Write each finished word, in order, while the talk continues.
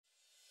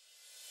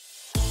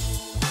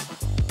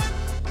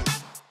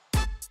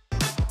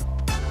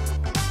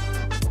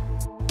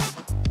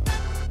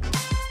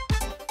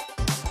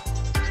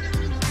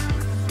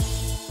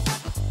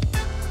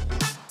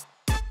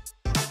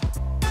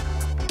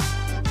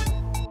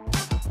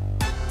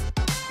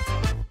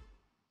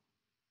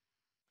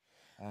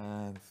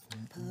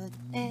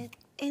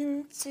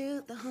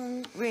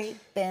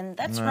bin.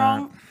 That's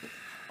wrong.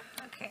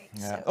 Okay.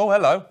 Yeah. So. Oh,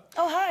 hello.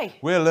 Oh, hi.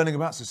 We're learning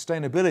about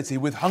sustainability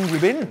with Hungry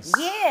Bins.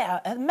 Yeah,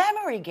 a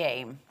memory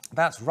game.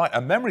 That's right,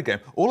 a memory game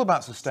all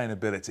about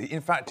sustainability. In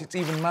fact, it's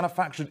even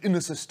manufactured in a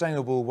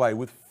sustainable way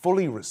with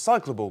fully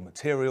recyclable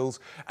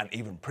materials and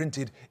even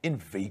printed in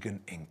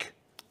vegan ink.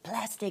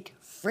 Plastic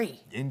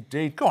free.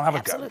 Indeed. Go on, have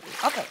Absolutely.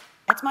 Okay,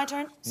 it's my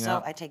turn. Yeah.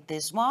 So I take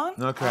this one.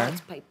 Okay.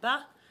 It's paper.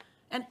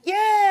 And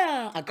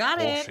yeah, I got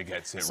Of it. course she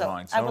gets it so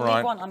right. I will All leave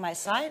right. one on my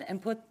side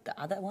and put the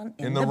other one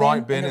In the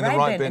right bin, in the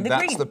right bin.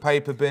 That's green. the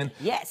paper bin.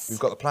 Yes. We've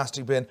got the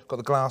plastic bin, got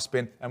the glass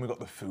bin, and we've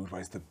got the food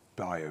waste, the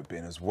bio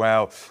bin as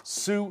well.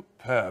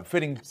 Superb,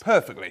 fitting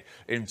perfectly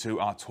into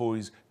our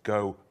Toys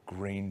Go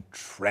Green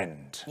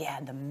trend.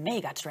 Yeah, the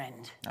mega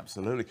trend.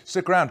 Absolutely.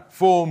 Stick around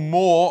for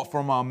more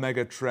from our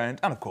mega trend,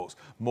 and of course,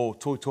 more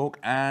toy talk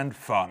and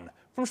fun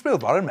from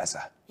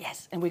Spielwarenmesse.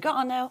 Yes, and we got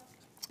on now.